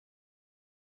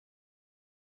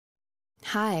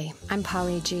Hi, I'm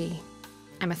Polly G.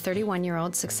 I'm a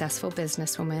 31-year-old successful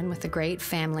businesswoman with a great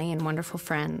family and wonderful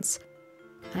friends.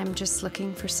 I'm just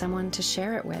looking for someone to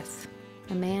share it with,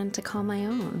 a man to call my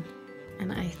own.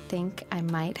 And I think I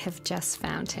might have just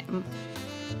found him.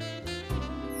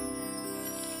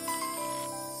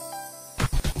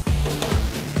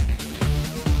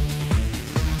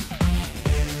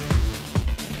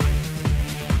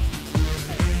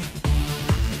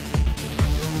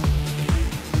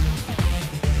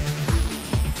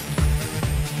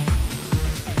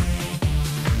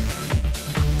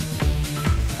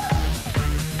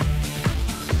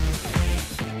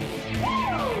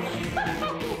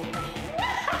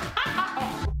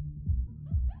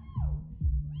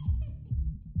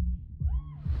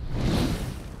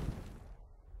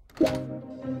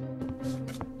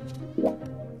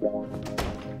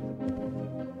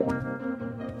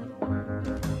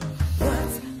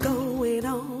 What's going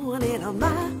on in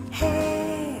my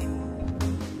head?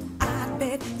 I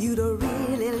bet you'd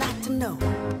really like to know.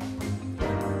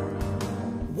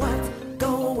 What's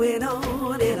going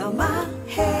on in my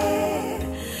head?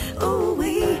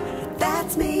 Ooh-wee,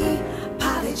 that's me,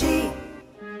 Polly G.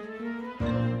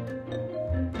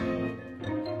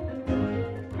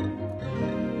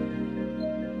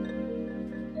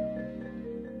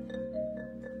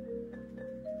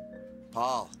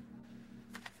 Paul.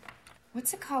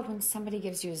 What's it called when somebody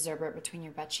gives you a zerbert between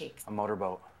your butt cheeks? A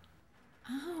motorboat.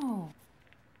 Oh.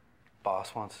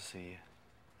 Boss wants to see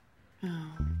you.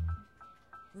 Oh.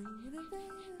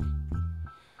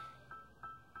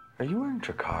 Are you wearing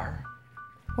Drakkar?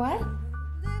 What?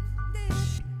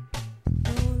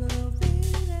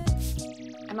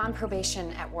 I'm on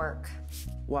probation at work.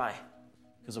 Why?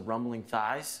 Because of rumbling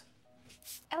thighs?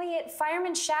 Elliot,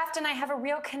 Fireman Shaft and I have a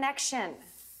real connection.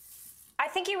 I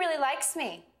think he really likes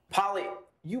me. Polly,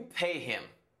 you pay him.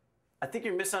 I think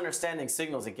you're misunderstanding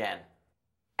signals again.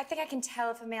 I think I can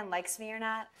tell if a man likes me or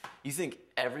not. You think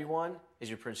everyone is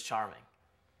your Prince Charming.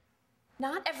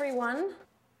 Not everyone.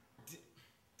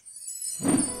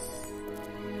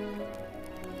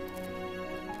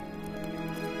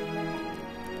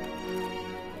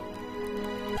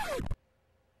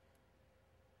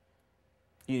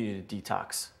 You need a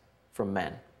detox from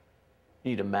men.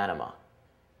 You need a manama.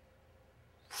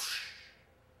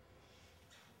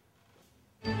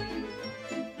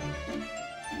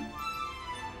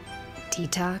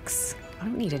 Detox? I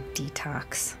don't need a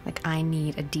detox. Like, I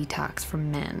need a detox from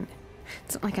men.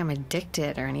 It's not like I'm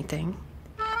addicted or anything.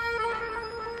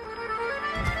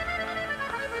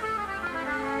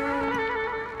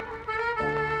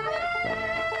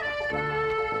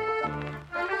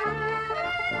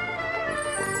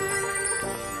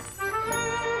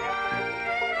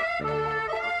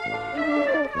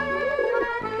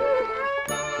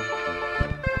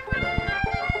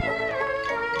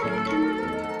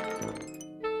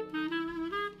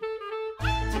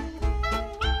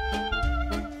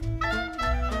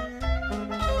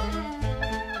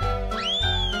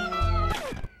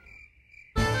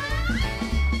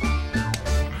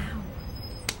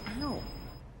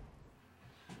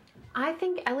 I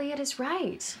think Elliot is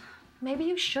right. Maybe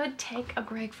you should take a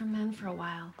break from men for a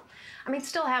while. I mean,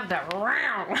 still have the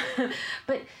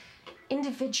but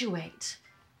individuate.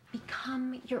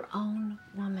 Become your own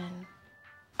woman.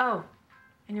 Oh,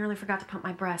 I nearly forgot to pump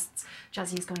my breasts.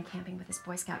 Jazzy is going camping with his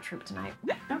Boy Scout troop tonight.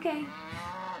 Okay.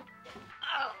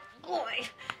 Oh, boy.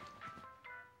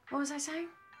 What was I saying?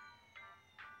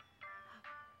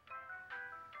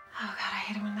 Oh, God, I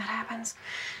hate it when that happens.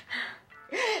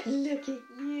 Look at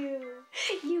you.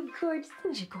 You gorgeous.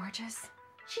 Isn't she gorgeous?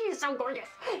 She is so gorgeous.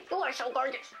 You are so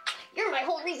gorgeous. You're my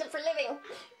whole reason for living.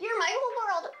 You're my whole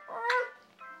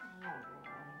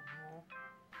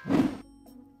world.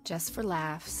 Just for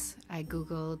laughs, I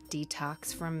Googled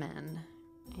detox from men,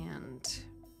 and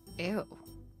ew.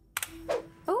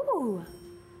 Ooh,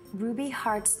 Ruby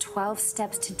Hart's 12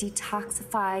 steps to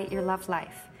detoxify your love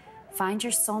life. Find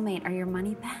your soulmate or your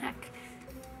money back.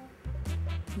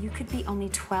 You could be only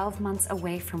 12 months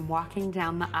away from walking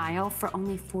down the aisle for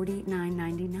only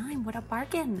 $49.99. What a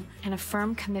bargain. And a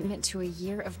firm commitment to a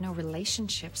year of no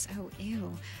relationships. Oh,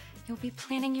 ew. You'll be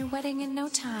planning your wedding in no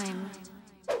time.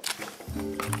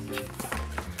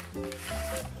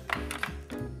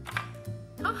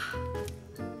 Oh,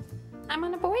 I'm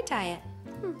on a boy diet.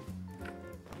 Oh.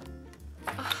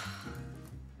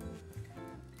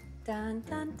 Dun,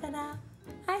 dun, da, da.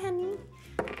 Hi, honey.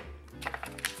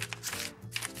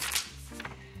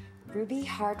 Ruby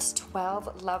Hart's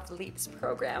 12 Love Leaps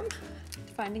program.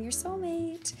 Finding your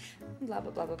soulmate. Blah,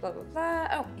 blah, blah, blah, blah, blah, blah.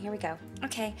 Oh, here we go.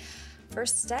 Okay,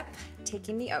 first step,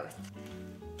 taking the oath.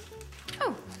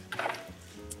 Oh.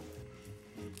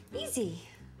 easy.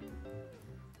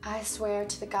 I swear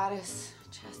to the goddess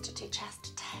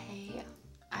chastity,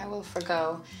 I will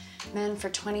forgo men for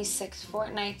 26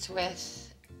 fortnights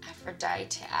with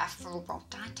Aphrodite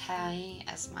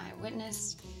as my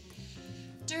witness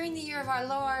during the year of our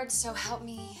Lord, so help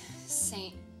me,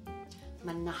 Saint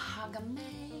Menahagame.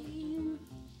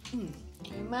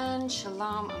 Amen,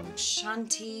 Shalom,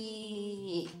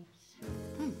 Shanti.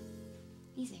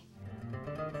 Easy.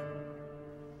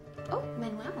 Oh,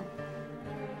 Manuel.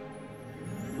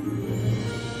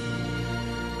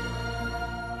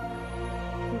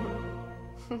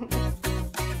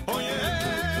 Oye,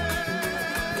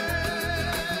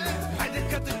 ay,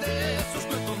 déjate de esos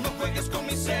cuentos, no juegues con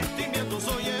mis sentimientos.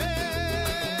 Oye,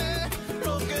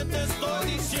 lo que te estoy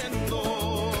diciendo.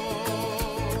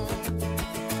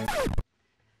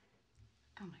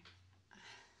 Oh my.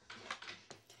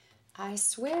 I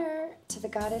swear to the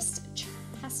goddess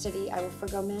chastity, I will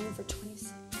forgo men for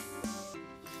 26.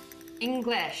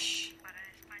 English. Para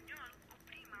español,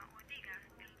 oprima o diga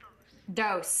el dos.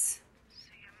 Dose.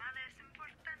 Su llamada es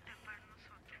importante para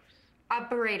nosotros.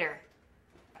 Operator.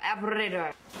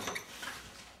 Operator.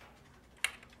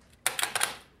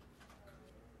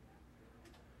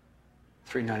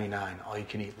 $3.99,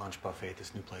 all-you-can-eat lunch buffet at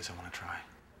this new place I want to try.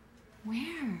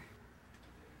 Where?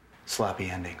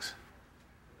 Sloppy endings.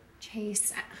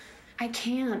 Chase, I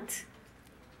can't.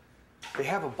 They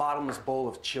have a bottomless bowl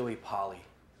of chili Polly.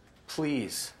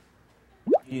 Please.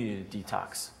 You need a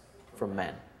detox from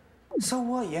men. So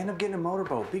what? You end up getting a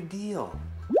motorboat. Big deal.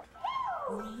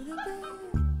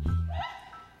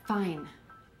 Fine.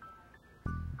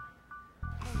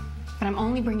 But I'm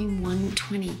only bringing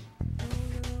 120.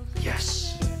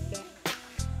 Yes.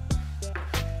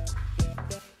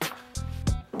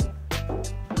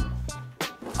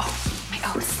 Oh, my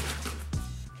oath.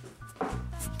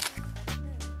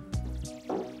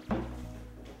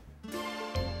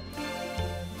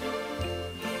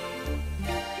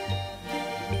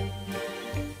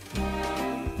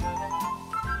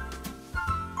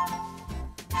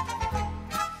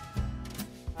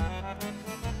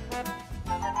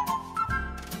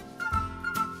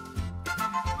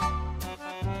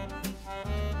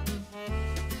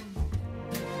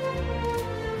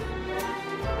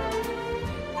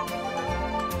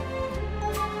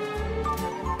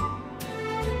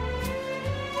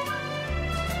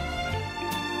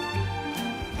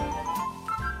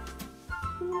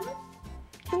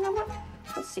 You know what?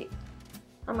 Let's see.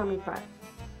 I'm gonna try.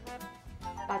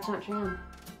 That's not jam.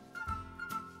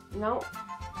 No.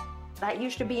 That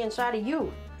used to be inside of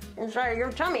you. Inside of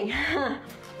your tummy.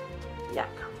 Yuck.